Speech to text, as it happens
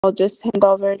I'll just hand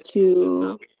over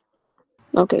to.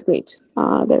 Okay, great.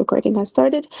 The recording has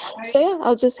started. So yeah,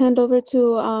 I'll just hand over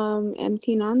to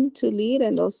MT Nan to lead,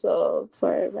 and also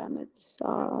for Ramit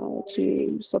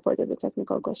to support with the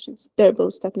technical questions. They're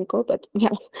both technical, but yeah.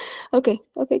 Okay,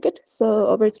 good. So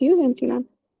over to you, MT Nan.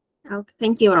 Okay,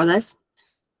 thank you, Rodas.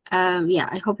 Yeah,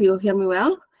 I hope you hear me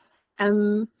well.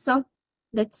 So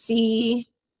let's see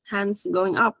hands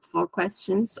going up for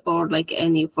questions or like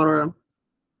any for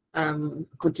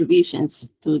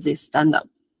contributions to this stand-up.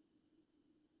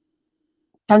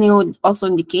 Can you also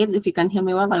indicate if you can hear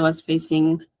me well? I was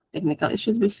facing technical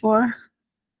issues before.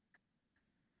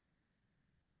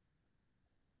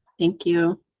 Thank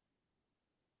you.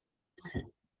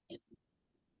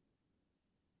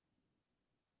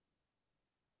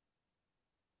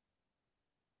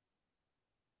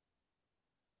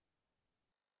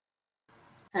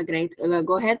 Great.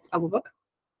 Go ahead, Abu Bakr.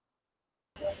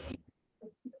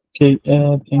 Okay,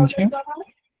 thank you.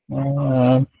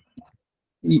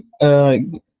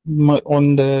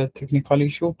 On the technical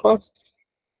issue part,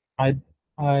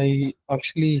 I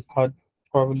actually had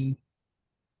trouble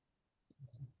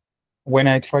when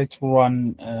I try to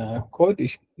run code.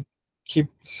 It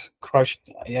keeps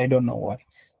crashing. I don't know why,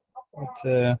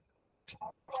 but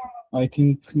I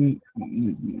think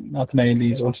Nathaniel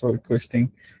is also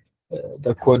requesting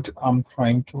the code I'm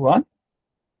trying to run.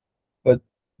 But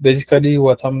basically,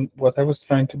 what I was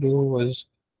trying to do was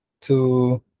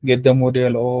to get the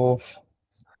model of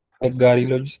Gari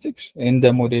logistics in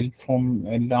the model from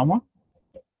Llama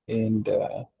and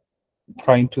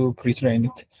trying to pre-train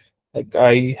it. Like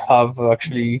I have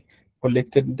actually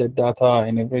collected the data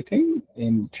and everything,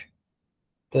 and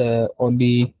the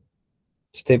only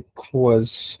step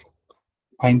was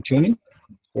fine-tuning.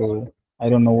 So I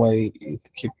don't know why it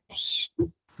keeps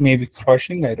maybe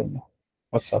crashing. I don't know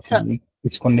what's happening.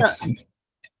 It's connecting.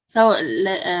 So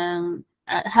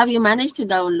have you managed to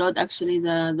download actually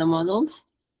the models?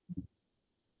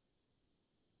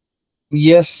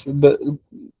 Yes, but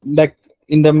like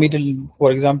in the middle,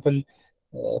 for example,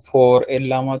 for El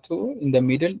Llama 2, in the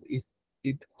middle,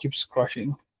 it keeps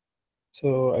crashing.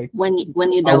 So when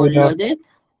you download it?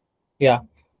 Yeah.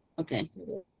 Okay.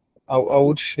 I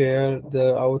would show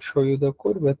you the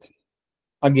code, but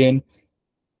again,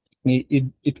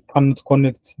 it cannot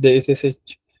connect the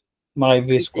SSH. My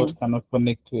VS Code cannot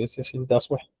connect to SSH. That's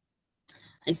why.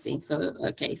 I see. So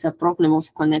okay, it's a problem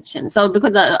of connection. So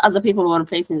because other people were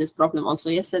facing this problem also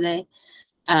yesterday.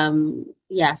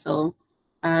 Yeah. So.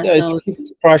 Yeah, it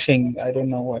keeps crashing. I don't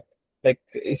know why. Like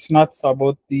it's not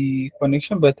about the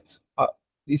connection, but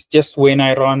it's just when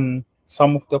I run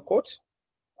some of the codes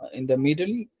in the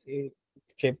middle, it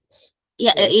keeps.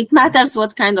 Yeah, it matters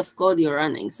what kind of code you're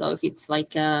running. So if it's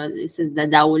like this is the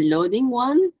downloading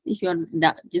one, if you're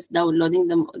just downloading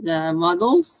the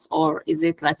models, or is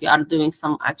it like you are doing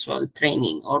some actual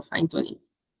training or fine tuning?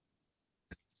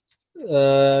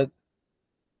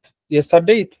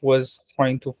 Yesterday it was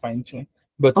trying to fine tune,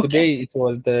 but today it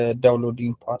was the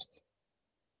downloading part.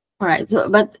 All right. So,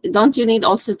 but don't you need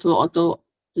also to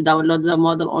download the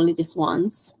model only this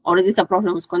once, or is it a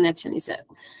problem with connection? You said.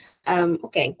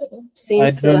 Okay.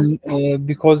 Since I don't,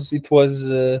 because it was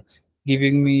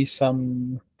giving me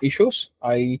some issues,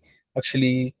 I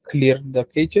actually cleared the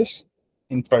caches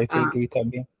and try to do it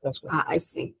again. That's why. I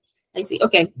see.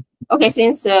 Okay. Okay.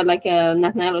 Since like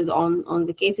Nathaniel is on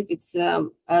the case, if it's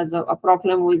as a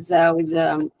problem with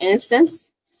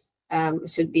instance, it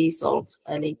should be solved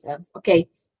later. Okay.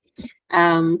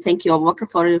 Thank you, Abu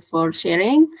Bakr, for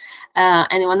sharing.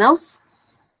 Anyone else?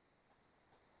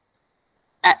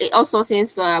 Also,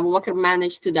 since Abu Bakr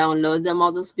managed to download the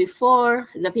models before,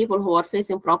 the people who are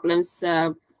facing problems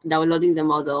downloading the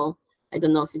model, I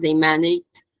don't know if they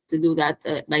managed to do that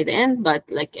by the end, but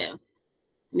like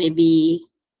maybe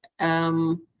if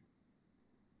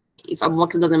Abu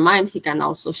Bakr doesn't mind, he can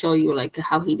also show you like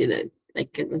how he did it,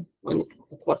 like when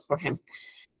it worked for him.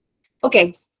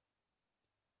 Okay.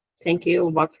 Thank you,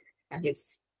 Abu Bakr.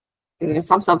 His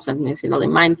some substance he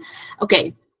doesn't mind.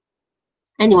 Okay.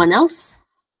 Anyone else?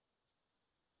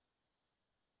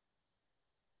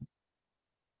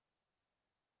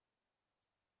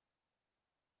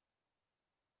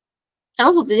 And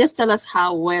also, just tell us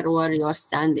where you are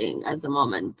standing at the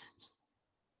moment.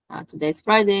 Today's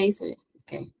Friday, so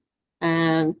okay.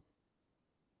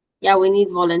 Yeah, we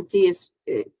need volunteers.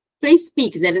 Please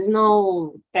speak. There is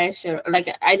no pressure.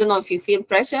 Like I don't know if you feel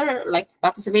pressure, like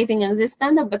participating in this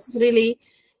stand-up, but it's really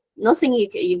nothing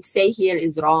you say here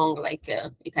is wrong. Like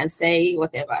you can say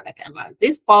whatever. Like I'm at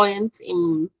this point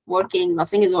in working,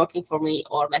 nothing is working for me,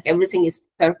 or like everything is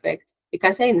perfect. You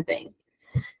can say anything.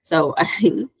 So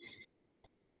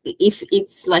if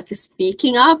it's like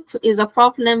speaking up is a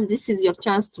problem, this is your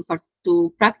chance to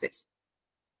practice.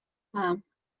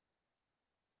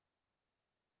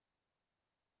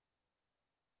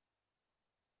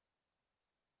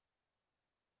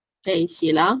 Okay,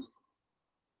 Sheila,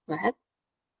 go ahead.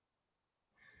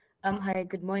 Hi,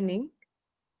 good morning.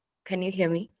 Can you hear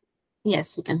me?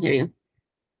 Yes, we can hear you.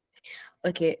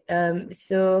 Okay,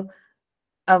 so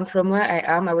from where I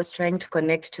am, I was trying to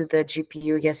connect to the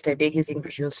GPU yesterday using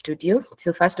Visual Studio.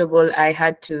 So first of all, I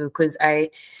had to, because I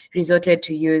resorted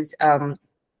to use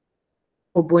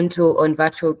Ubuntu on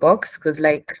VirtualBox, because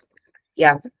I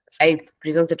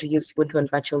resorted to use Ubuntu on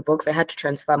VirtualBox. I had to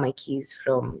transfer my keys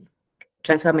from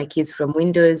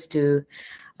Windows to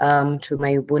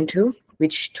my Ubuntu,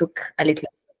 which took a little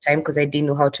time because I didn't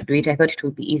know how to do it. I thought it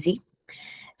would be easy.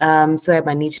 So I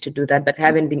managed to do that, but I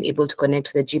haven't been able to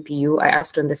connect to the GPU. I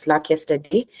asked on the Slack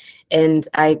yesterday, and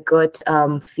I got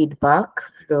feedback,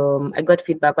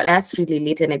 but I asked really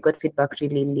late and I got feedback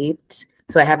really late.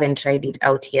 So I haven't tried it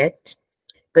out yet.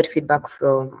 Got feedback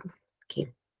from,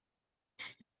 okay.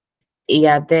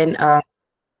 Yeah, then,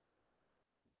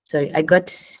 sorry, I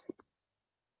got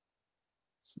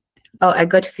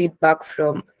feedback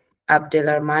from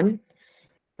Abdelrahman,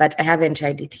 but I haven't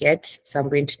tried it yet, so I'm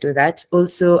going to do that.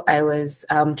 Also, I was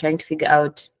trying to figure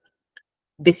out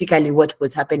basically what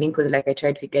was happening, because I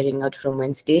tried figuring out from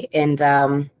Wednesday, and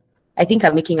I think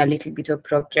I'm making a little bit of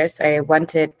progress. I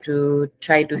wanted to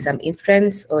try do some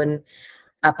inference on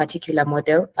a particular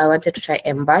model. I wanted to try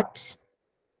MBAT,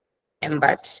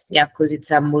 yeah, because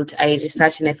it's I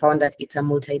researched and I found that it's a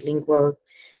multilingual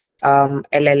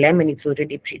LLM, and it's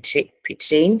already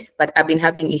pre-trained, but I've been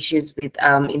having issues with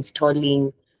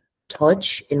installing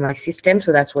Torch in my system,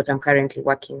 so that's what I'm currently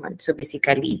working on. So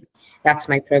basically, that's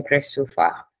my progress so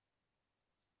far.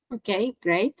 Okay,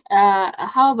 great.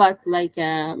 How about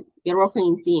you're working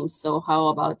in teams? So how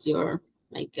about your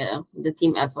the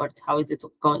team effort? How is it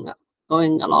going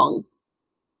along?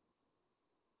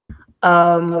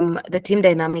 The team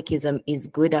dynamic is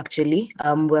good actually.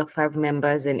 We're 5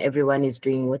 members and everyone is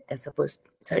doing what they're supposed.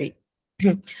 Sorry,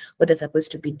 what they're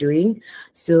supposed to be doing.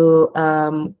 So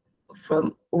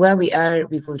from where we are,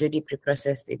 we've already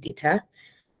pre-processed the data,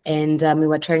 and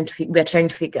we're trying to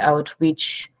figure out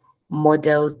which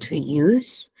model to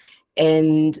use,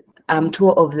 and two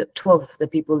of the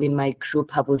people in my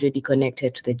group have already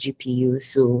connected to the GPU.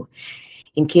 So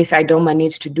in case I don't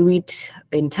manage to do it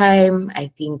in time,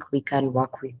 I think we can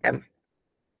work with them.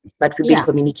 But we've been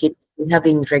communicating,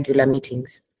 having regular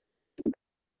meetings.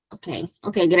 Okay,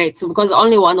 great. So because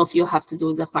only one of you have to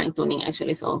do the fine tuning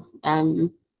actually. So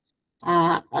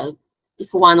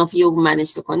if one of you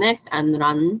manage to connect and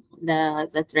run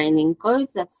the training code,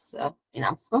 that's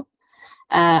enough.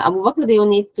 Abu Bakr, do you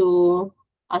need to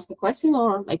ask a question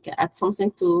or add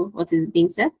something to what is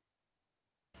being said?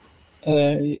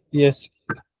 Yes,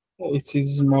 it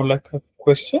is more like a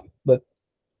question, but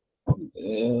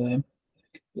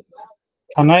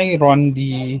can I run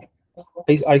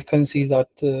I can see that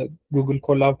Google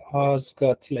Colab has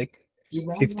got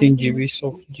 15 GBs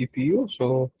of GPU,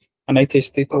 so can I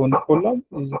test it on Colab?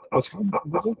 Is it possible to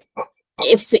do that?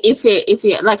 If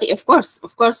you like, of course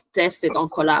test it on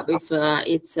Colab. If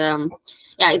it's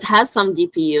it has some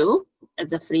GPU at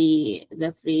the free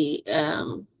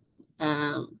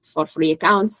for free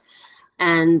accounts,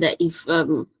 and if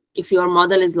your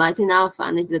model is light enough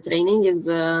and if the training is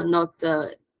not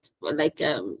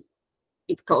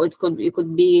it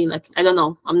could be I don't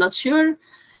know, I'm not sure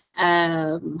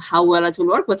how well it will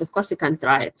work, but of course you can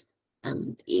try it,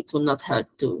 and it will not hurt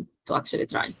to actually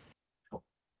try.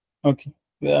 Okay.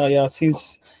 Yeah,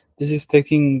 since this is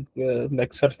taking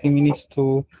 30 minutes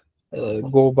to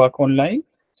go back online,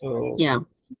 so yeah,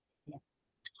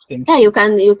 you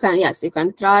can yes, you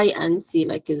can try and see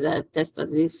the test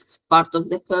as this part of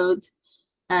the code.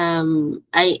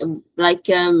 I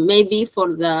maybe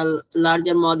for the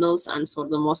larger models and for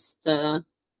the most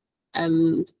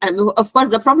and of course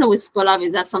the problem with Colab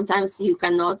is that sometimes you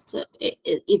cannot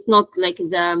it's not like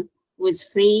with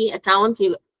free account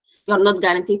you're not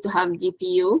guaranteed to have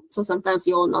GPU, so sometimes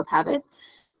you will not have it,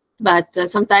 but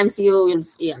sometimes you will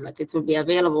it will be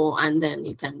available and then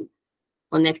you can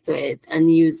connect to it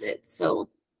and use it. So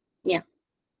yeah.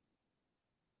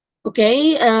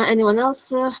 Okay, anyone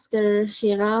else after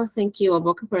Sheila? Thank you,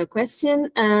 Aboka, for a question.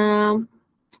 There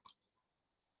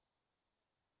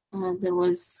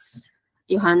was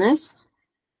Johannes.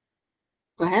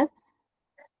 Go ahead.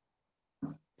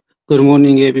 Good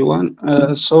morning, everyone.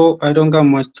 So I don't got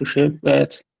much to share,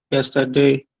 but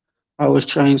yesterday I was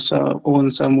trying on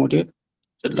some model,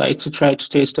 to try to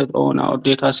test it on our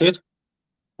data set.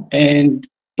 And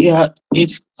Yeah,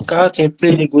 it's got a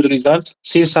pretty good result.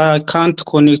 Since I can't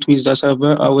connect with the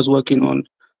server, I was working on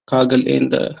Kaggle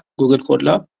and Google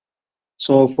Colab.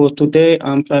 So for today,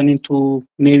 I'm planning to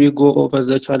maybe go over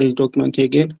the challenge document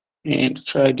again and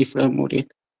try different model.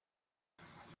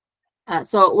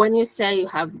 So when you say you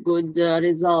have good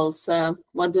results,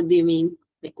 what do you mean?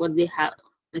 Like what they have?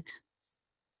 Like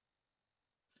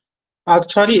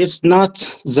Actually, it's not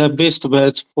the best,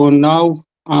 but for now,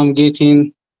 I'm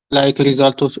getting like a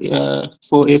result of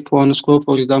for F1 score,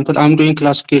 for example. I'm doing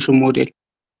classification model.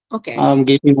 okay, I'm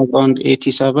getting around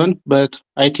 87, but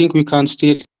I think we can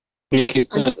still make it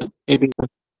I see. a bit.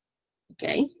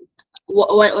 Okay,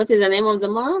 what is the name of the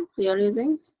model you're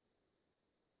using?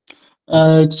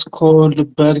 It's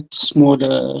called BERT Small.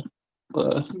 Let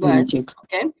me But check.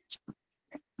 okay,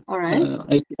 all right.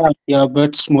 Yeah,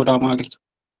 BERT Small Amount.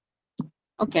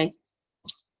 Okay,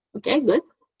 okay, good.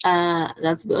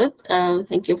 That's good.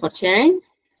 Thank you for sharing.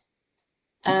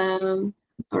 All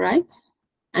right.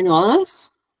 Anyone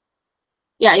else?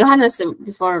 Yeah, Johannes,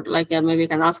 before like maybe I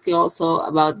can ask you also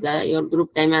about your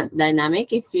group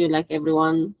dynamic. If you like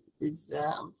everyone is,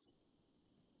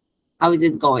 how is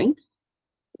it going?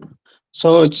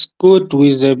 So it's good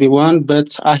with everyone,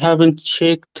 but I haven't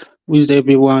checked with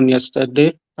everyone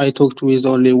yesterday. I talked with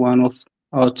only one of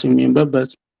our team member,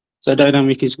 but the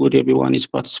dynamic is good. Everyone is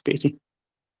participating.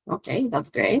 Okay, that's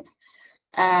great.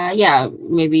 Yeah,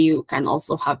 maybe you can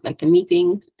also have like a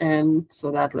meeting,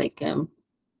 so that like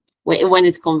when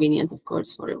it's convenient, of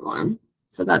course, for everyone.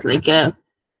 So that like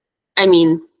I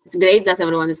mean, it's great that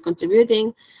everyone is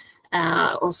contributing.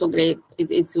 Also great,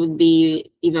 it would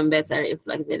be even better if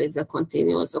like there is a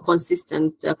continuous or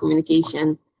consistent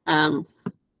communication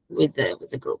with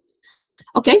the group.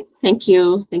 Okay, thank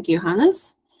you,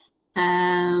 Hannes.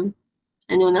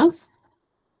 Anyone else?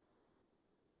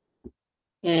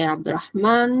 Okay,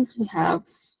 Abdurrahman, we have.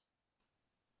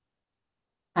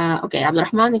 Okay,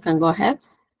 Abdurrahman, you can go ahead.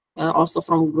 Also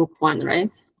from group 1,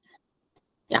 right?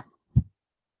 Yeah,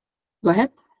 go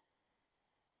ahead.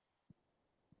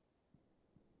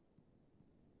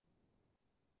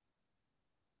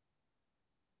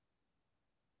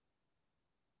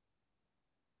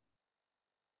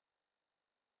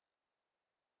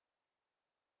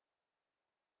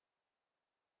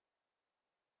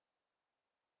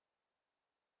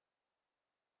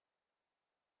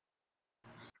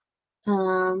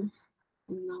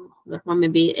 No, Abdurrahman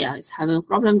maybe is having a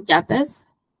problem. Japes,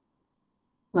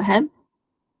 go ahead.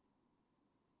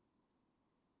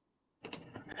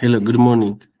 Hello, good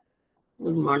morning.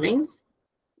 Good morning.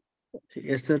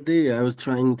 Yesterday, I was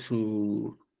trying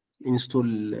to install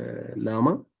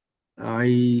Llama.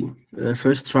 I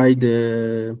first tried,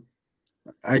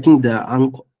 I think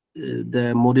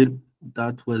the model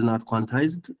that was not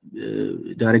quantized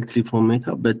directly from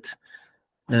Meta, but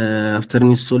after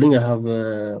installing, I have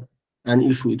an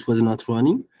issue. It was not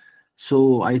running,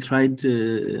 so I tried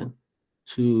to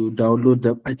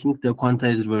download I think the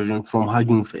quantized version from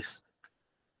Hugging Face,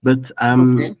 but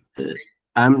Okay.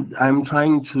 I'm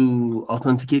trying to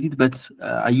authenticate it, but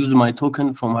I use my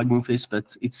token from Hugging Face, but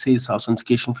it says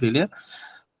authentication failure.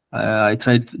 I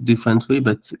tried different way,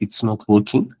 but it's not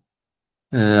working.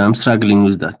 I'm struggling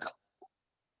with that.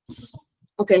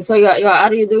 Okay, so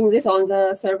are you doing this on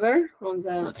the server, on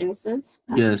the instance?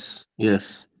 Yes,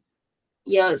 yes.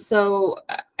 Yeah, so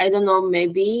I don't know,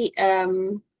 maybe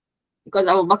because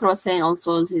Abu Bakr was saying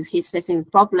also he's facing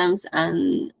problems,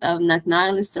 and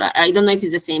Natnael is I don't know if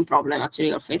it's the same problem actually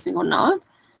you're facing or not,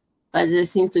 but there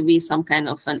seems to be some kind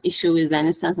of an issue with the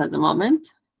instance at the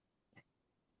moment.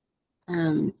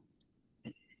 I'm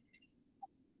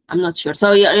not sure.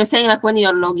 So you're saying like when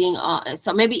you're logging,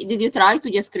 so maybe did you try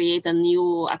to just create a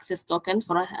new access token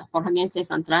for Hugging Face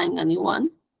and trying a new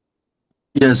one?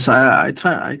 Yes, I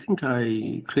try. I think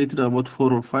I created about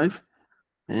 4 or 5,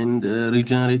 and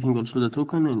regenerating also the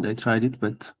token, and I tried it,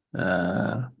 but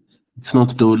it's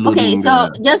not downloading. Okay, so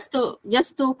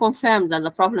just to confirm that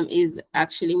the problem is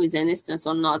actually with an instance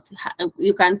or not,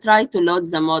 you can try to load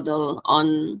the model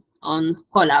on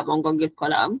Colab, on Google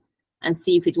Colab, and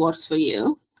see if it works for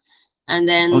you. And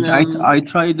then okay, I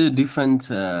tried a different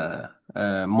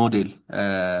model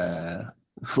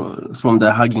from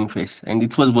the Hugging Face, and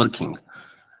it was working.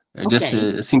 Just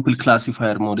okay. a simple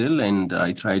classifier model, and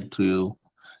I tried to.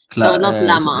 So not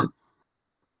Llama.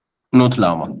 Not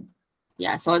Llama.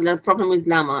 Yeah. So the problem is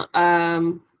Llama.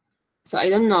 So I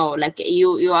don't know. Like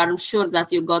you are sure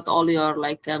that you got all your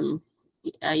like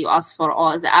you asked for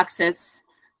all the access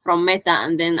from Meta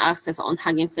and then access on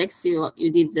Hugging Face. You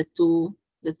did the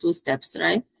two steps,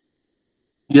 right?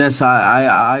 Yes,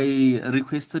 I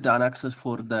requested an access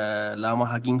for the Llama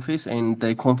Hugging Face, and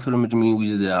they confirmed me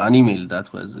with an email that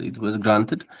it was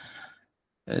granted.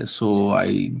 So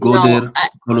I go there,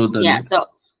 follow the link.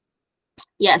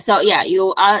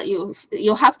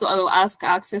 You have to ask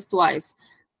access twice.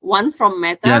 One from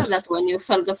Meta, Yes. that when you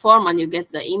fill the form and you get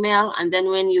the email, and then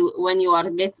when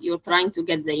you're trying to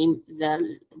get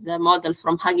the model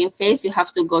from Hugging Face, you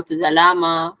have to go to the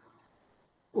Llama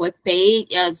web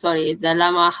page. Sorry, the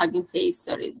Llama Hugging Face.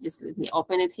 Sorry, just let me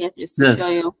open it here just to show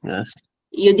you. Yes.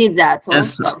 You did that,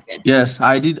 Yes. okay. Yes,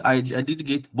 I did. I did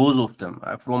get both of them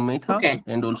from Meta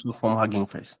and also from Hugging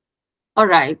Face. All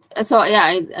right. So yeah,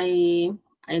 I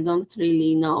don't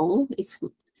really know if.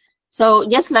 So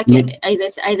just like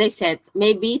as I said,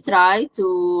 maybe try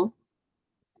to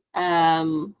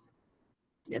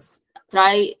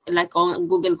try like on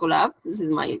Google Colab. This is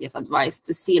my advice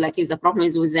to see like if the problem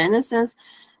is with the instance.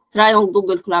 Try on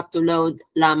Google Colab to load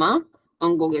Llama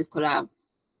on Google Colab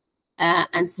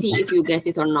and see if you get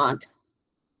it or not.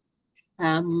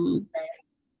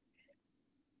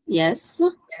 Yes.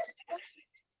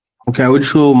 Okay, I will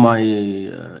show my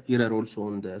error also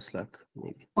on the Slack.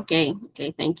 Maybe. Okay.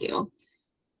 Thank you.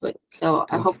 Good. So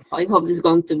I hope this is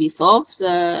going to be solved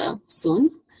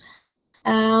soon.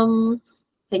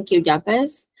 Thank you,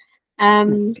 Japes.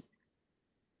 Anything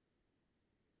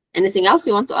else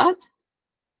you want to add?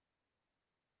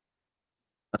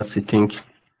 That's it. Thank you.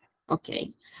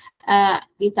 Okay.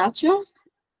 Gitacho?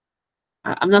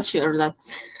 I'm not sure that.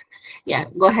 Yeah,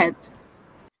 go ahead.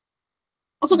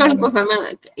 Also, can you confirm?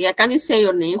 Yeah, can you say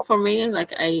your name for me?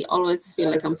 Like, I always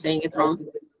feel like I'm saying it wrong.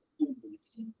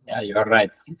 Yeah, you are right.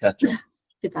 Gitacho.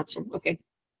 Gitacho. Okay.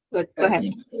 Good. Go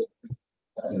ahead.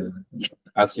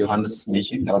 As Johannes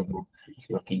mentioned, our group is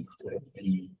working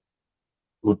in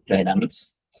good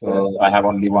dynamics. So I have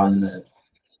only one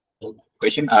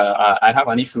question. I have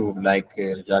an issue, like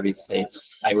Javi said.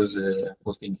 I was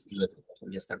posting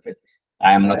yesterday.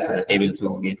 I am not able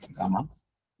to get Gamma.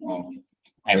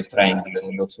 I was trying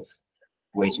lots of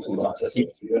ways to access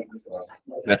it,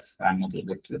 but I'm not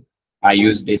able to. I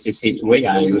used the SSH way.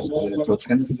 I used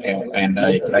token, and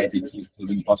I tried it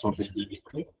using password.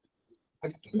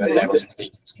 But I wasn't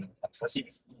able to access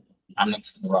it. I'm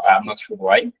not sure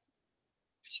why.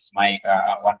 This is my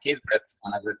one case, but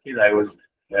another case I was.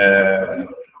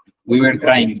 We were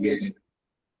trying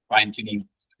fine tuning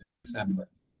some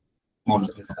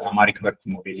Marikbert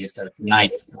model yesterday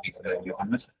night with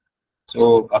Johannes.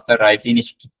 So after I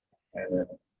finished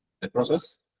the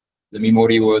process, the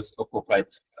memory was occupied.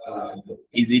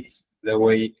 Is it the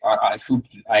way should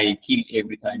I kill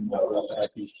every time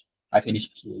I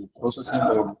finished processing,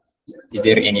 or is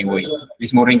there any way?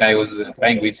 This morning I was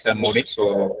trying with some model,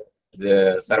 so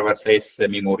the server says the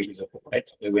memory is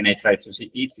occupied. When I tried to see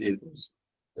it, it was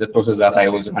the process that I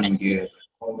was running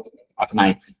at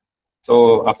night.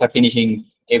 So after finishing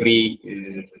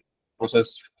every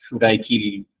process, should I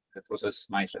kill the process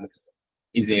myself?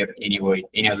 Is there any way,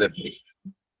 any other way,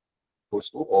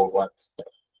 or what?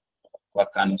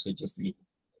 What can you suggest me?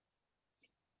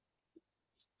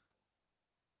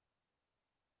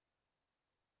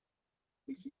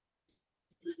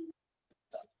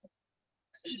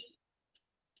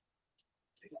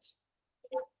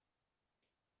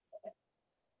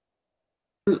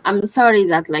 I'm sorry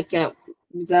that like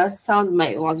the sound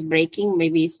was breaking.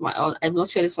 Maybe it's my. I'm not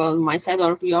sure it's on my side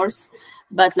or yours,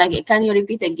 but like, can you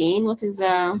repeat again? What is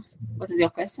your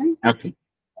question? Okay.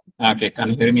 Okay.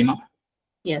 Can you hear me now?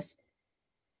 Yes.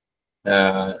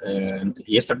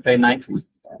 Yesterday night,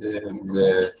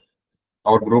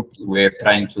 our group were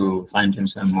trying to find him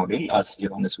some model, as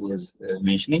Johannes was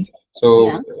mentioning.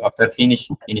 So after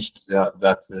finished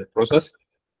that process,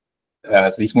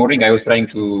 this morning I was trying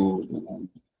to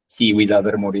see with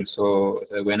other models. So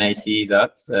when I see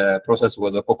that process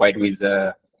was occupied with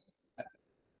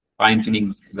fine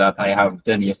tuning that I have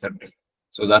done yesterday,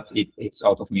 so that it's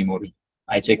out of memory.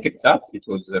 I checked that it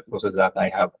was the process that I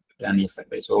have done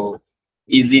yesterday. So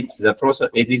is it the process?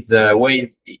 Is it the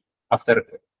way after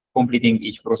completing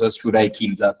each process should I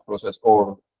kill that process,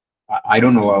 or I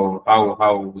don't know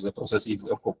how the process is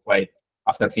occupied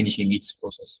after finishing its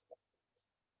process?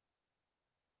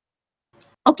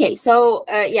 Okay, so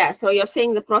so you're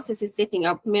saying the process is setting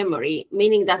up memory,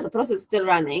 meaning that the process is still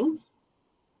running.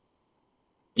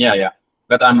 Yeah.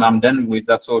 But I'm done with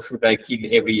that. So should I kill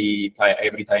every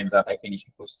time that I finish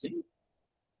processing?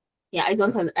 Yeah, I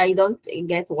don't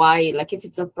get why. Like, if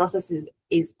it's a process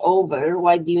is over,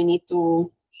 why do you need to?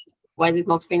 Why is it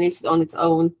not finished on its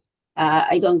own?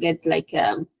 I don't get like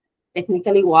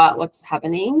technically what's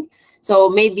happening. So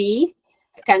maybe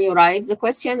can you write the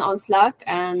question on Slack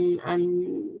and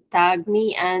tag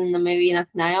me and maybe not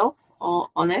now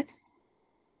on it,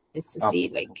 just to see,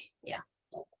 like, yeah,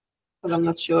 but I'm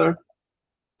not sure.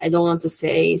 I don't want to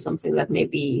say something that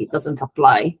maybe doesn't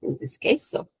apply in this case.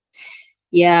 So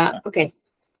yeah, okay,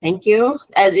 thank you.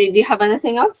 Do you have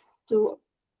anything else to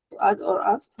add or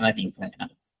ask? I think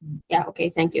yeah, okay,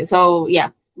 thank you. So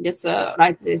yeah, just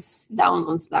write this down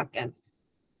on Slack, and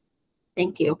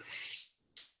thank you.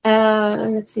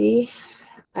 Let's see.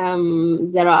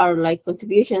 There are like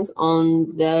contributions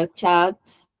on the chat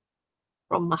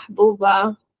from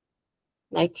Mahbouba.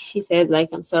 Like she said, like,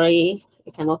 I'm sorry,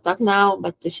 I cannot talk now,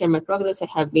 but to share my progress, I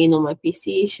have been on my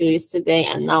PC issue yesterday,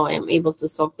 and now I am able to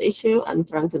solve the issue. I'm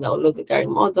trying to download the Gary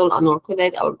model and work with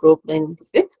it. Our group then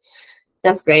fit.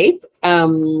 That's great. I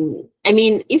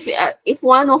mean, if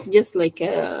one of just like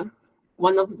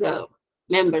one of the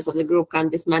members of the group can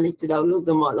just manage to download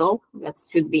the model, that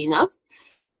should be enough.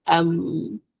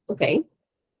 Okay.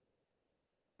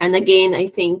 And again, I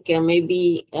think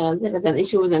maybe there is an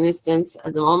issue with an instance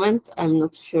at the moment. I'm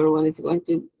not sure when it's going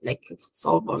to like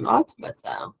solve or not, but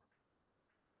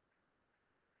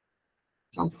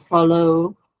can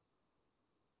follow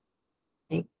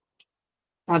like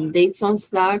updates on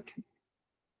Slack.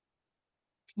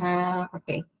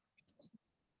 Okay.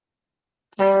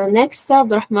 Next,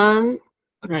 Abdurrahman.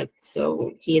 Right,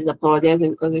 so he is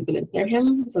apologizing because we couldn't hear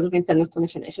him because of internet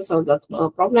connection issue, so that's no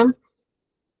problem.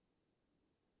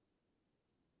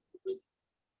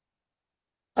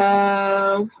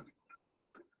 Can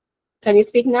you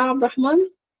speak now,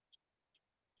 Abdurrahman?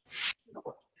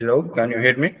 Hello, can you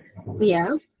hear me?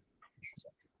 Yeah.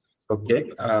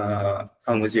 Okay,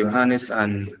 I'm with Johannes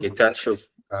and Itacho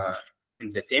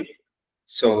in the team.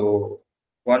 So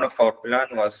one of our plan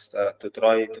was to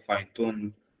try to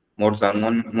fine-tune more than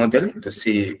one model to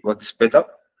see what's better.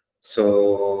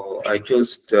 So I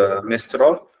chose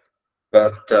Mistral,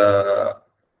 but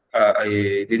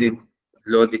I didn't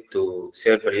load it to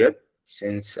server yet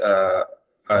since I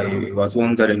was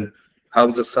wondering how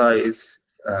the size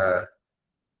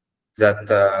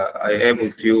that I able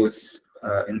to use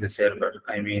in the server.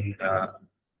 I mean,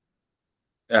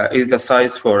 is the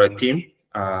size for a team?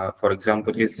 For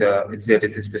example, is there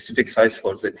is a specific size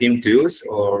for the team to use,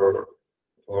 or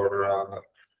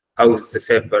how is the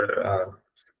server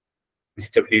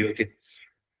distributed?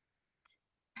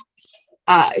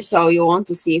 So you want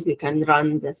to see if you can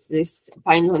run this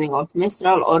fine-tuning of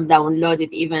Mistral or download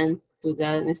it even to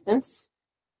the instance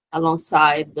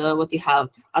alongside what you have,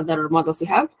 other models you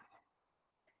have?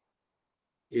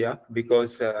 Yeah,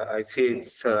 because I see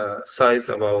its size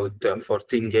about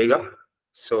 14 giga.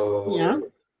 So yeah.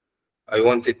 I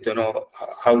wanted to know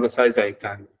how the size I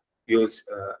can use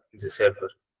in the server.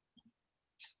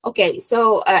 Okay,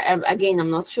 so again, I'm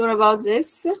not sure about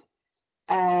this.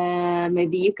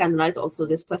 Maybe you can write also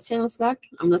this question on Slack.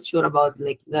 I'm not sure about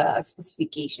like the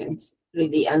specifications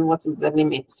really and what is the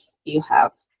limits you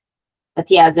have.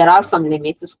 But yeah, there are some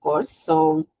limits, of course.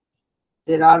 So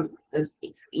there are,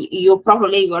 you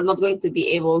are not going to be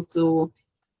able to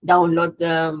download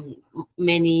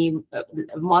many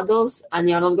models, and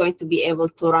you're not going to be able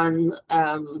to run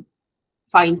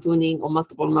fine-tuning on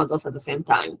multiple models at the same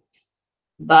time.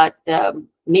 But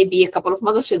maybe a couple of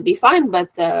models should be fine,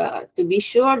 but to be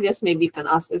sure, just maybe you can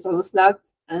ask this on Slack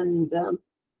and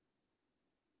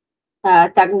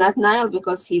tag Nathaniel,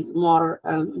 because he's more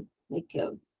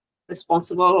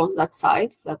responsible on that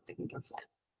side, that technical side.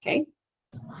 Okay.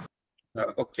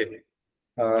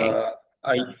 Okay.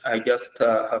 I just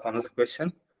have another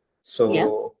question.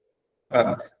 So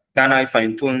can I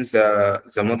fine-tune the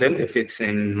model if it's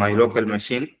in my local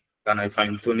machine? Can I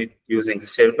fine-tune it using the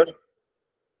server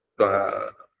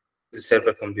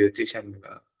computation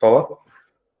power?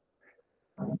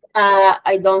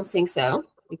 I don't think so.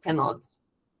 You cannot.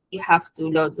 You have to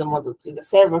load the model to the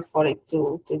server for it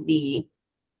to be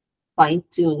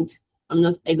fine-tuned. I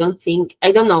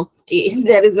don't know if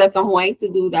there is some way to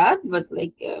do that, but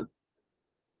like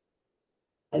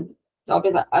the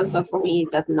obvious answer for me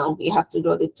is that no, you have to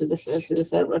load it to the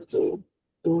server to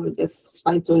just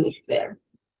fine-tune it there.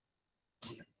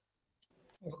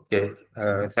 Okay,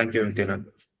 thank you, Lieutenant.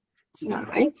 All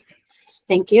right,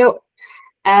 thank you.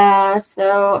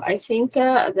 So I think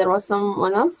there was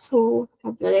someone else who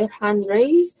had their hand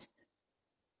raised.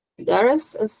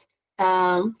 Darius is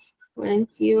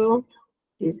went you.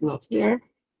 He's not here.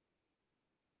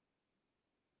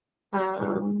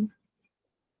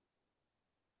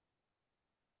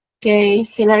 Okay,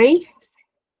 Hillary.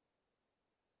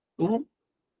 Go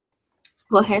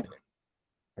ahead.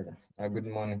 Good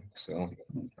morning. So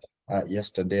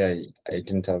yesterday I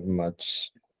didn't have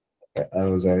much. I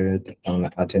was already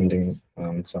attending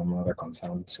some other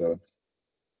concerns, so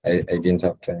I didn't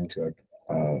have time to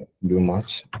do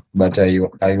much. But I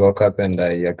woke up and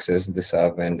I accessed the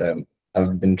server, and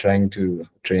I've been trying to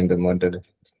train the model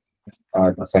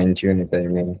to fine tune it. I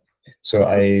mean, so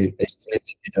I split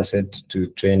the data set to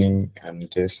training and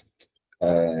test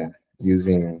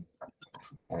using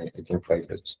I think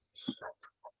Python.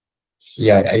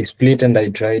 Yeah, I split and I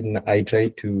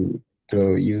tried to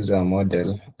use a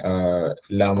model,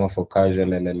 Llama for casual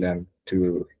LLM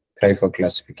to try for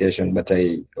classification, but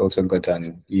I also got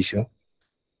an issue.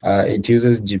 It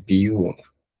uses GPU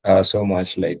so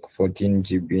much, like 14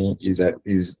 GB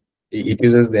it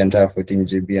uses the entire 14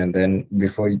 GB, and then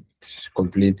before it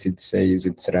completes, it says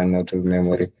it's run out of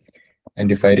memory.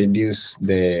 And if I reduce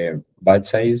the batch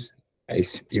size,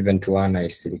 even to 1, I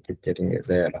still keep getting it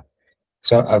there.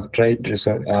 So I've tried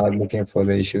looking for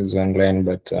the issues online,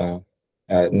 but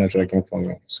not working for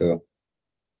me. So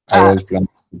I was planning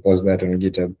to post that on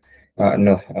GitHub.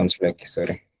 No, on Slack,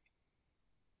 sorry.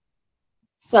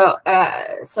 So,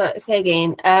 say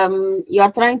again. You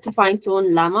are trying to fine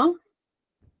tune Llama.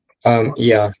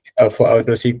 Yeah, for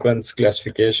auto sequence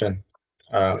classification.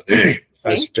 I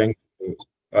was trying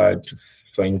to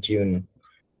fine tune.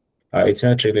 It's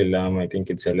not really Llama. I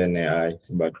think it's LNAI,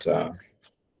 but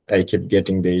I keep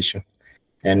getting the issue.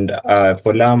 And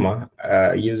for Llama,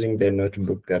 using the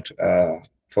notebook that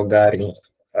for Gary,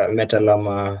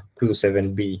 MetaLlama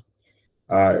 27B,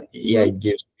 yeah, it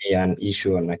gives me an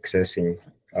issue on accessing.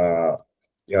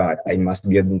 Yeah, I must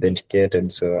be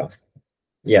authenticated. So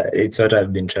yeah, it's what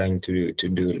I've been trying to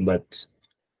do, but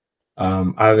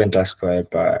I haven't asked for it.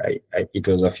 But it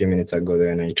was a few minutes ago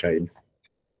when I tried.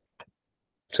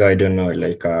 So I don't know,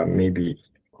 like maybe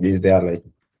is there like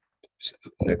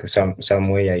some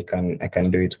way I can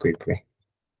do it quickly.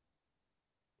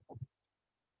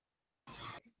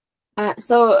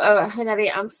 So Hilary,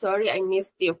 I'm sorry I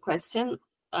missed your question.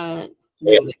 Yeah,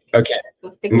 okay.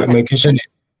 My question is,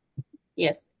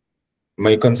 yes.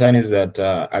 My concern is that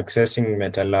accessing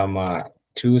MetaLlama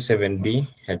 27B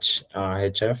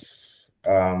HF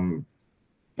from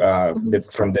the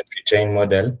pre-trained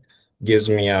model gives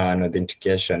me an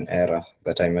authentication error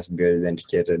that I must be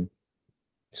authenticated.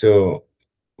 So,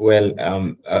 well,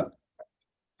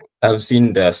 I've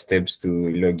seen the steps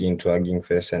to log into Hugging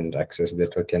Face and access the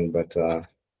token, but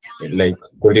like,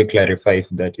 could you clarify if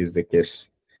that is the case?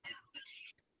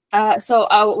 So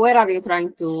where are you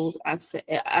trying to access?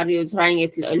 Are you trying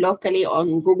it locally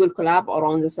on Google Colab or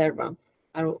on the server?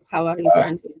 How are you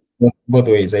trying to? Both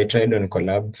ways. I tried on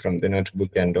Colab from the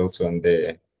notebook and also on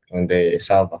the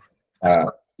server.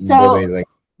 Both ways, like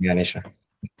an issue.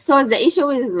 So the issue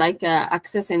is like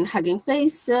accessing Hugging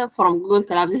Face from Google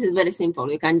Colab. This is very simple.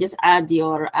 You can just add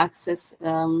your access,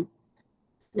 the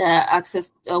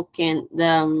access token,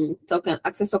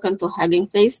 access token to Hugging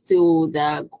Face to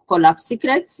the Colab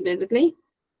secrets, basically,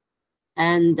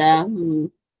 and okay.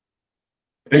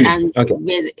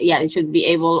 Yeah, it should be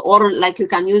able, or like you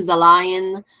can use the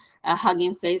Lion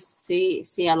Hugging Face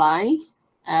CLI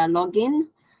login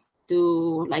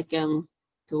to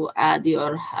to add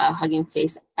your Hugging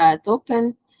Face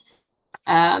token.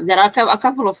 There are a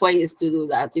couple of ways to do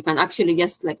that. You can actually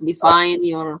just like define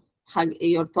your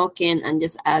token and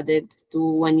just add it to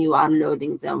when you are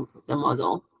loading the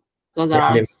model. So there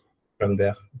are from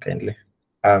there kindly.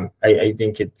 I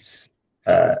think it's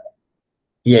yeah,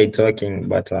 it's working,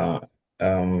 but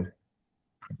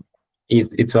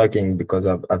it's working because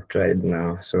I've tried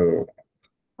now. So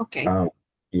okay.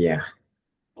 Yeah.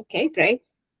 Okay, great.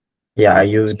 Yeah, I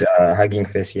used Hugging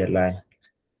Face CLI.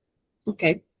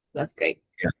 Okay, that's great.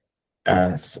 Yeah.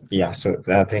 Yeah. So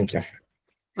thank you.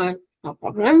 No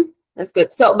problem. That's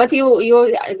good. So, but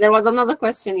you there was another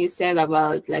question you said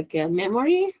about like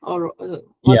memory or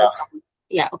yeah.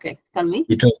 Yeah. Okay. Tell me.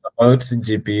 It was about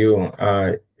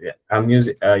GPU. I'm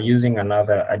using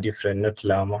a different, not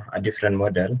Llama, a different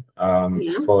model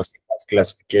for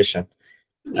classification.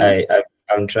 Yeah.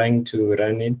 I'm trying to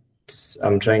run it.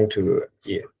 I'm trying to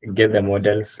get the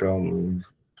model from.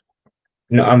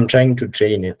 No, I'm trying to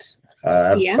train it.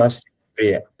 I've passed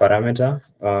every parameter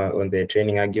on the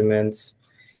training arguments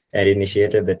and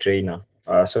initiated the trainer.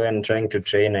 So when trying to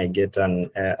train, I get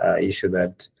an issue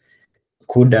that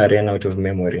could run out of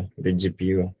memory, the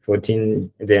GPU.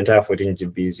 The entire 14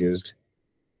 GB is used.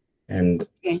 And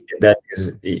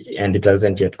and it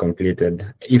hasn't yet completed.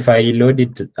 If I load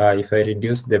it, if I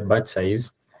reduce the batch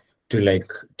size to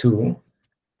like 2,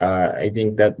 I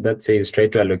think that says try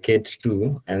to allocate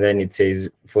 2, and then it says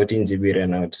 14 GB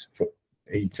ran out.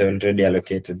 It's already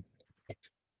allocated.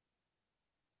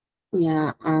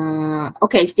 Yeah.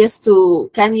 Okay. Just to,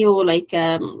 can you like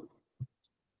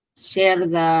share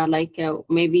the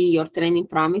maybe your training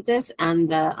parameters and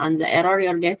the error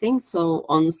you're getting, so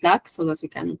on Slack, so that we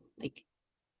can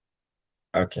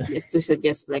Okay. just to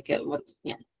suggest what.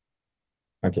 Yeah.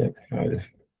 Okay.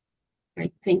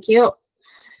 Right. Thank you.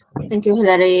 Thank you,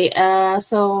 Hilary.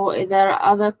 So are there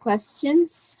other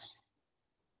questions?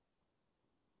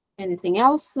 Anything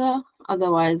else?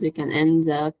 Otherwise, we can end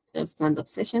the stand-up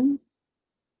session.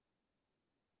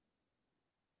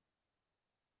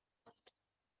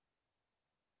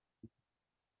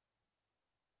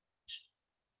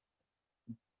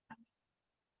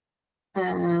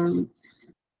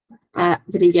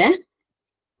 Drige?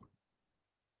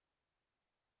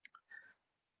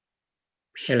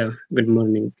 Hello, good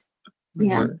morning.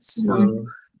 Yeah.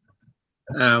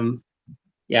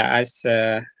 Yeah, as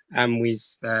I'm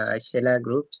with Sheila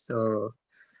Group, so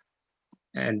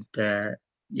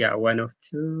yeah, one of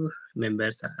two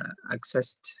members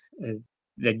accessed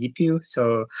the GPU,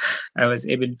 so I was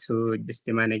able to just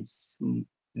manage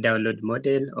download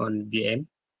model on VM,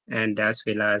 and as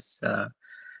well as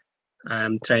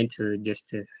I'm trying to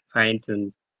just fine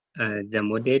tune the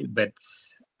model, but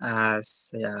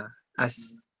as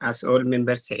all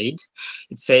members said,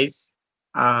 it says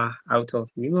out of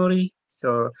memory.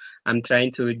 So I'm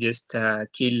trying to just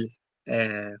kill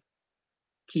the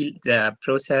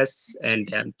process,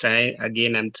 and I'm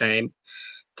trying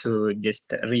to just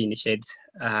reinitiate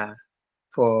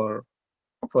for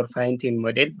fine tune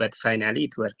model, but finally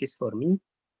it works for me.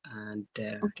 And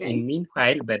in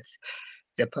meanwhile, but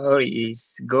the power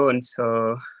is gone,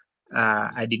 so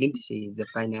I didn't see the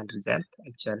final result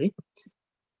actually.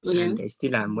 Yeah. And I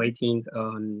still am waiting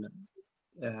on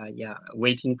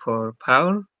waiting for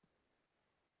power.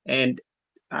 And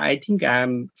I think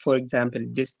for example,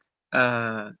 just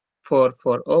for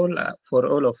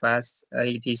all of us,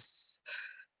 it is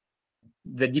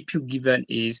the GPU given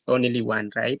is only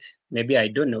one, right? Maybe I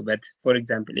don't know, but for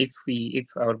example, if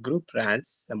our group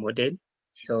runs a model,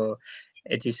 so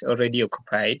it is already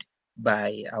occupied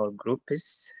by our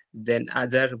groups, then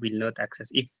other will not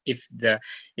access if the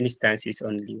instance is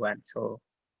only one. So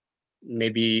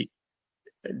maybe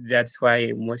that's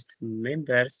why most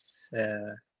members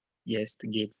yes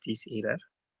get this error.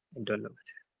 I don't know.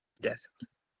 That's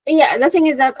Yeah, the thing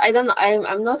is that I don't know.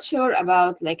 I'm not sure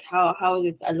about how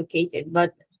it's allocated,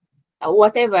 but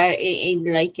whatever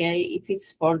if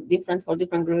it's for different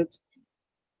groups.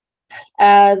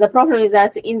 The problem is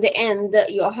that in the end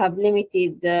you have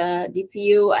limited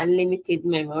GPU and limited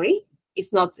memory.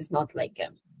 It's not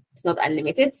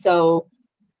unlimited. So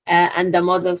and the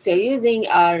models you're using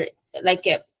are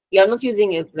you're not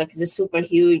using it the super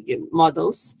huge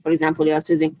models. For example, you are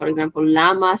choosing, for example,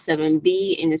 Llama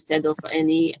 7B instead of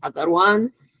any other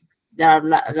one. There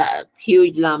are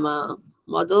huge Llama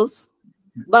models,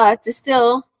 but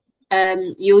still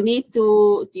you need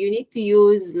to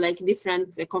use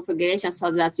different configurations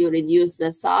so that you reduce the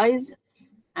size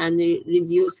and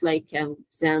reduce the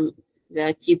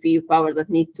GPU power that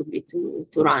need to be to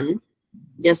run.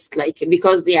 Just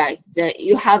because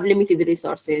you have limited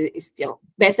resources, is still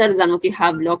better than what you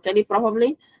have locally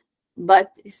probably,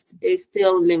 but it's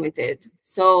still limited.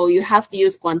 So you have to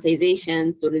use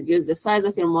quantization to reduce the size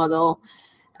of your model.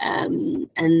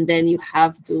 And then you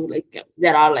have to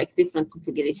there are different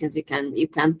configurations you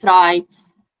can try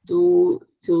to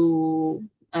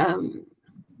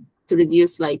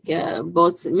reduce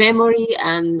both memory,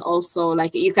 and also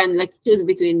you can choose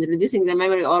between reducing the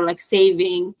memory or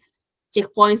saving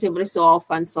checkpoints every so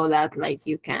often, so that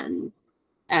you can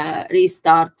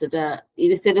restart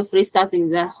instead of restarting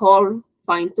the whole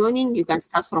fine tuning, you can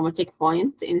start from a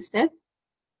checkpoint instead.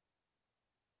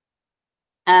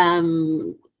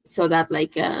 So that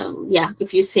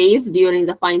if you save during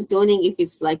the fine tuning, if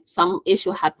it's some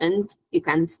issue happened, you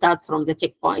can start from the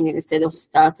checkpoint instead of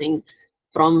starting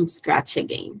from scratch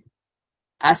again.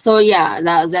 So yeah,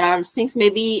 there are things,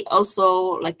 maybe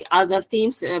also other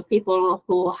teams, people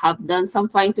who have done some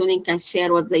fine tuning can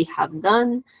share what they have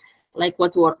done,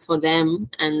 what works for them,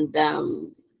 and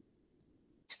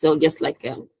so just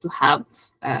to have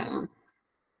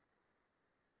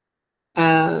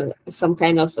some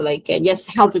kind of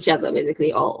just help each other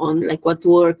basically on what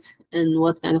works and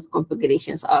what kind of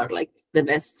configurations are the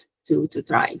best to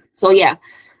try. So yeah,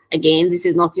 again, this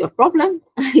is not your problem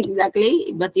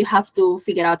exactly, but you have to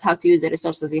figure out how to use the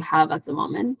resources you have at the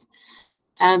moment.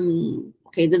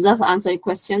 Okay, does that answer your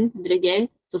question, Drige?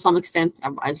 To some extent,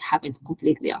 I haven't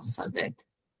completely answered it.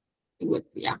 But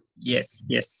yeah. Yes.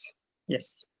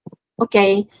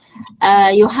 Okay.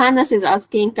 Johannes is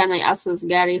asking, can I access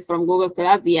Gary from Google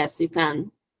Colab? Yes, you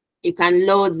can. You can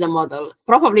load the model.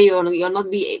 Probably you're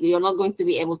not going to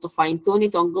be able to fine tune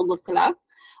it on Google Colab,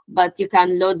 but you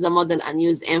can load the model and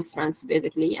use inference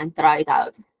basically and try it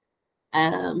out.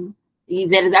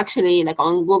 There is actually, like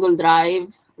on Google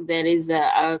Drive, there is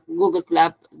a Google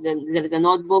Club, there is a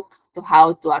notebook to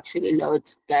how to actually load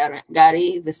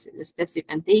Gary, the steps you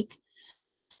can take.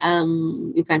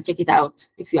 You can check it out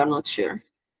if you are not sure.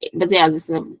 But yeah, this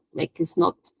is like, it's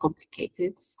not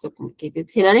complicated. It's so complicated.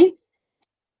 Hillary?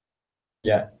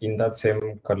 Yeah, in that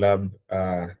same collab,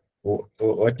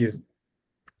 what is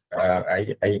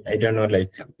I don't know,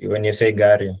 like when you say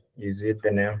Gary, is it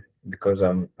the name? Because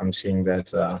I'm seeing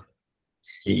that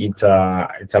it's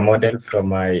a model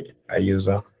from a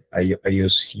user. I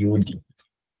use UD.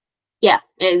 Yeah,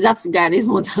 that's Gary's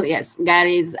model. Yes,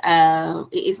 Gary's.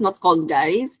 It's not called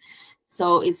Gary's,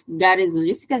 so it's Gary's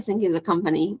Logistics. I think is a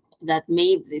company that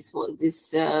made this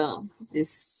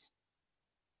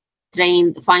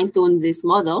fine-tuned this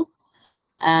model.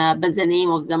 But the name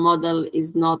of the model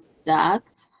is not that.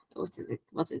 What is it?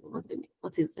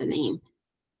 What is the name?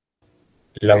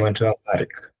 Lamato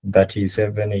Mark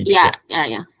 3784.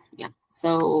 Yeah.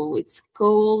 So it's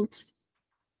called.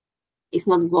 It's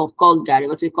not called Gary,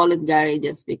 but we call it Gary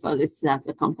just because it's not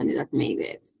the company that made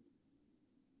it.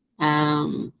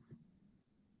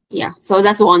 Yeah, so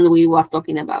that's the one we were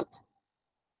talking about.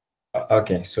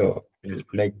 Okay, so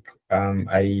like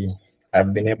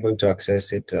I've been able to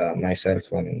access it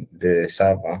myself on the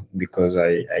server because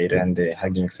I ran the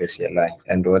Hugging Face CLI,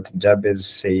 and what Jabez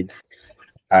said,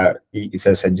 it's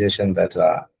a suggestion that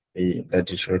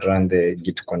that you should run the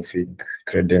git config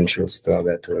credential store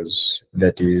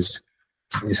that is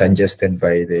suggested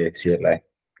by the CLI.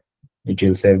 It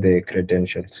will save the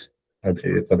credentials for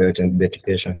the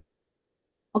authentication.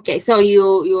 Okay, so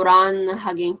you run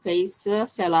Hugging Face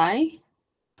CLI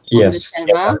on the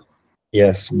server?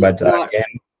 Yes, but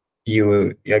again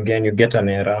you get an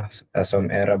error, some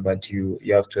error, but you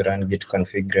have to run git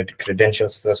config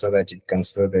credentials store so that it can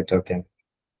store the token.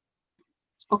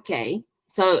 Okay,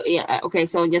 so yeah, okay,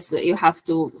 so just you have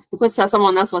to, because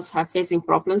someone else was facing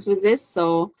problems with this.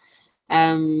 So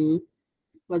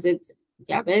was it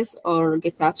Jabez or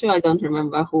Getachew? I don't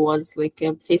remember who was like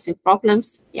facing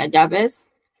problems. Yeah, Jabez.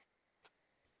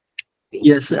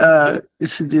 Yes,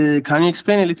 can you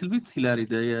explain a little bit, Hilary,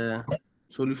 the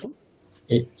solution?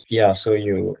 Yeah, so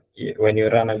when you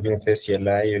run a Face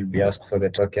CLI, you'll be asked for the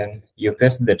token. You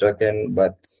paste the token,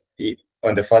 but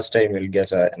on the first time you'll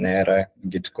get an error,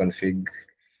 git config.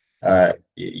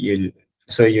 You'll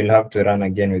have to run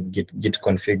again with git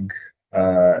config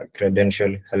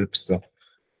credential help store.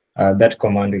 That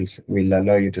command will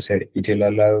allow you to save. It will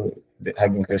allow the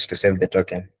Hugging Face to save the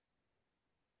token.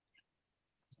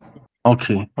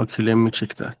 Okay, let me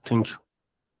check that. Thank you.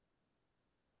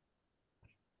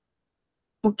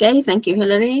 Okay, thank you,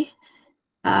 Hillary,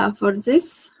 for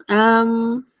this.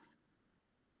 Yeah,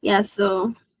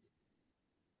 so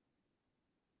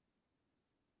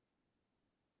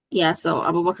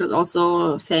Abu Bakr is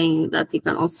also saying that you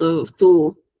can also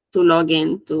to log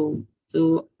in to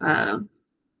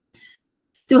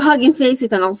Hugging Face, you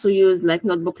can also use like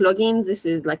notebook login. This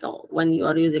is like when you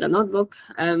are using a notebook.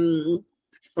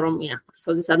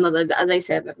 So this is another, as I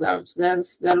said, there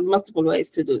are multiple ways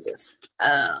to do this.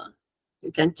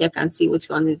 You can check and see which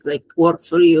one is like works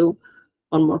for you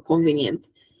or more convenient.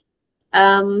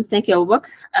 Thank you, Abu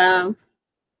Bakr.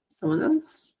 Someone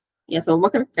else? Yes, Abu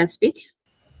Bakr can speak.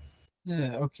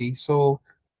 Okay, so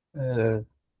I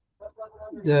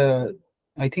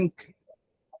think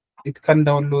it can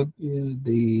download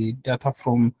the data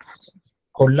from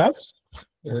Colab.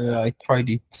 I tried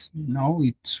it now;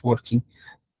 it's working.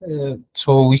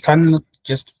 So we can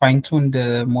just fine tune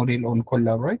the model on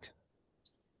Colab, right?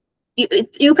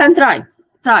 You can try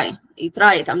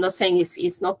it. I'm not saying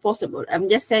it's not possible. I'm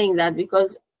just saying that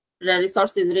because the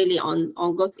resources really on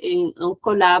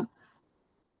Colab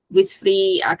with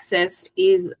free access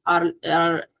are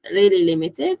really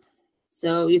limited.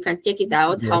 So you can check it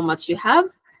out, how much you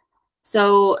have.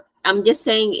 So I'm just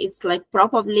saying it's like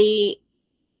probably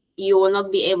you will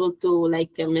not be able to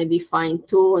like maybe fine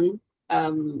tune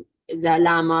the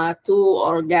Llama 2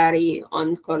 or Gary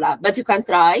on Colab, but you can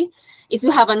try. If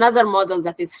you have another model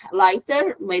that is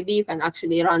lighter, maybe you can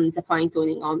actually run the fine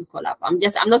tuning on Colab. I'm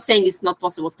not saying it's not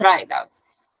possible. Try it out.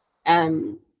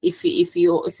 If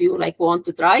you like want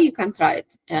to try, you can try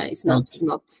it. It's not.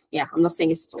 Yeah, I'm not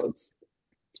saying it's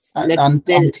like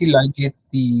until I get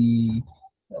the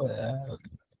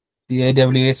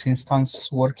AWS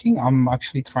instance working, I'm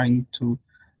actually trying to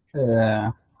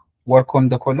work on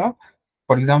the Colab.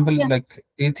 For example, like,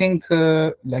 do you think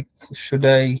like should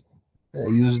I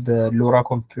use the LoRa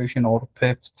configuration or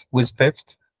PEFT with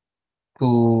PEFT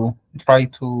to try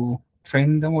to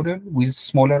train the model with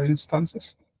smaller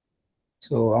instances?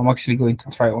 So I'm actually going to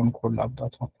try on Colab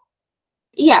that one.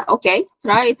 Yeah, okay.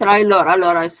 Try LoRa.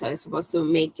 LoRa is supposed to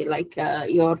make it like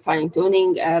your fine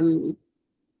tuning.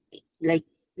 Like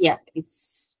yeah, it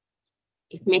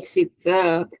makes it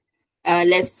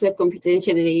less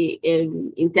computationally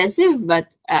intensive, but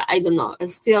I don't know.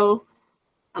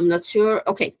 I'm not sure.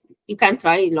 Okay, you can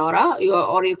try LoRa,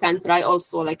 or you can try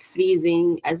also like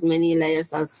freezing as many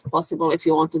layers as possible if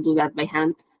you want to do that by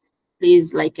hand.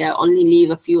 Please like only leave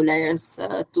a few layers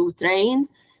to train,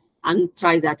 and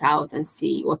try that out and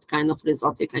see what kind of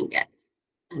result you can get.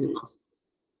 I don't know.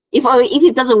 If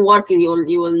it doesn't work, you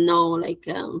will know like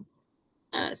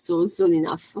soon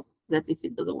enough that if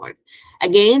it doesn't work.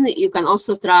 Again, you can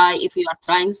also try if you are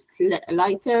trying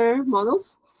lighter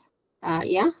models.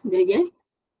 Yeah, DJ?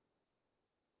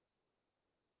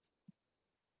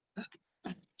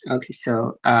 Okay,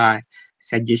 so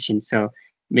suggestion. So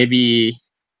maybe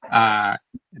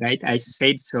right, I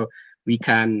said so we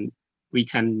can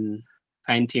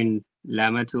fine tune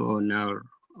Llama 2 on our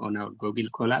Google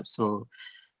Colab. So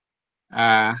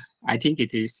I think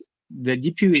it is the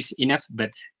GPU is enough,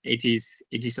 but it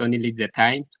is only the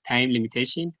time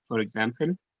limitation. For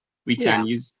example, we can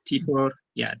use T4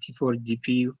 T4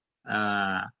 GPU.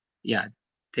 Yeah,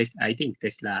 I think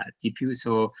Tesla GPU.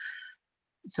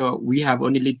 So we have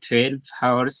only 12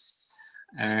 hours,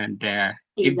 and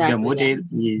if the model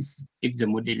is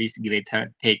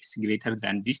takes greater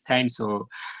than this time, so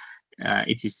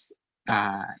it is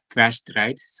crashed,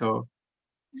 right? So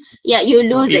yeah, you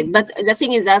lose it. But the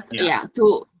thing is that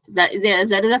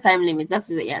there is a time limit. That's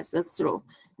true.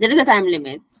 There is a time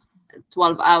limit,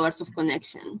 12 hours of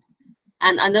connection.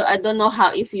 And I don't know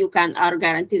how if you are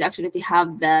guaranteed actually to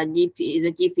have the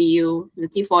GPU, the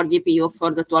T4 GPU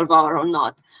for the 12-hour or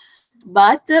not.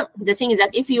 But the thing is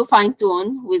that if you fine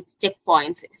tune with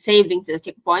checkpoints, saving to the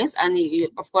checkpoints, and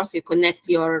of course you connect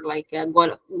your like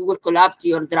Google Colab to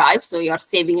your drive, so you are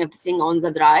saving everything on the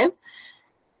drive.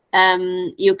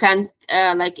 You can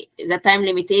like the time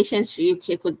limitations, you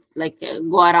could like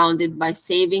go around it by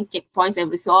saving checkpoints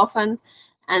every so often,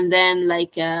 and then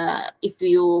like if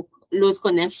you lose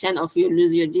connection or if you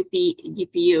lose your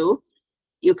GPU,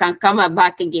 you can come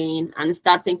back again and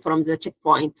starting from the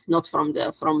checkpoint, not from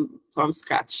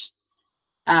scratch.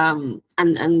 And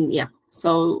yeah,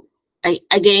 so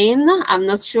I'm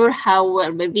not sure how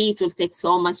well, maybe it will take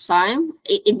so much time.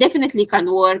 It definitely can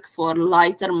work for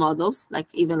lighter models, like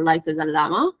even lighter than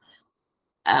Llama.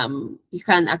 You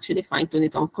can actually fine tune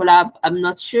it on Colab. I'm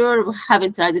not sure,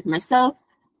 haven't tried it myself,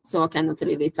 so I cannot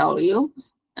really tell you.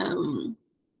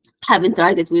 Haven't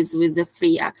tried it with the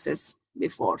free access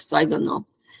before, so I don't know.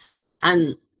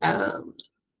 And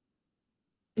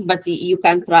but you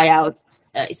can try out,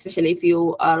 especially if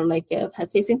you are like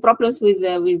facing problems with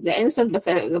the instance. But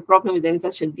the problem with the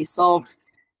instance should be solved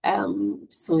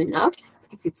soon enough.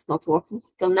 If it's not working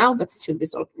till now, but it should be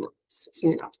solved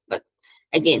soon enough. But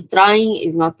again, trying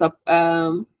is not up.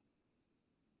 Trying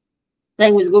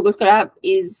with Google Colab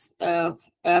is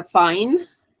fine.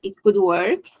 It could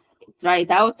work. Try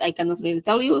it out. I cannot really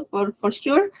tell you for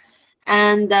sure.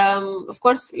 And of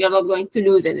course, you're not going to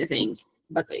lose anything,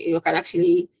 but you can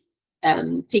actually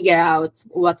figure out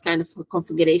what kind of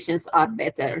configurations are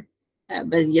better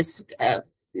by just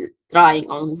trying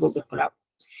on Google Colab.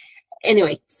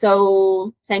 Anyway,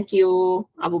 so thank you,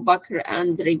 Abu Bakr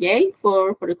and Rejay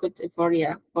for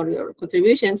your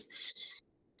contributions.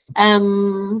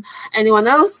 Anyone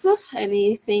else?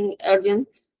 Anything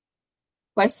urgent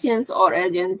questions or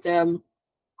urgent?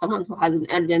 Someone who has an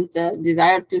urgent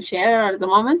desire to share at the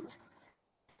moment?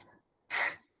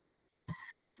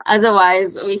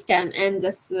 Otherwise, we can end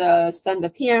this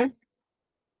stand-up here.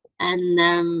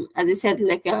 And as I said,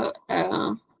 like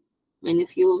many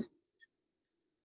of you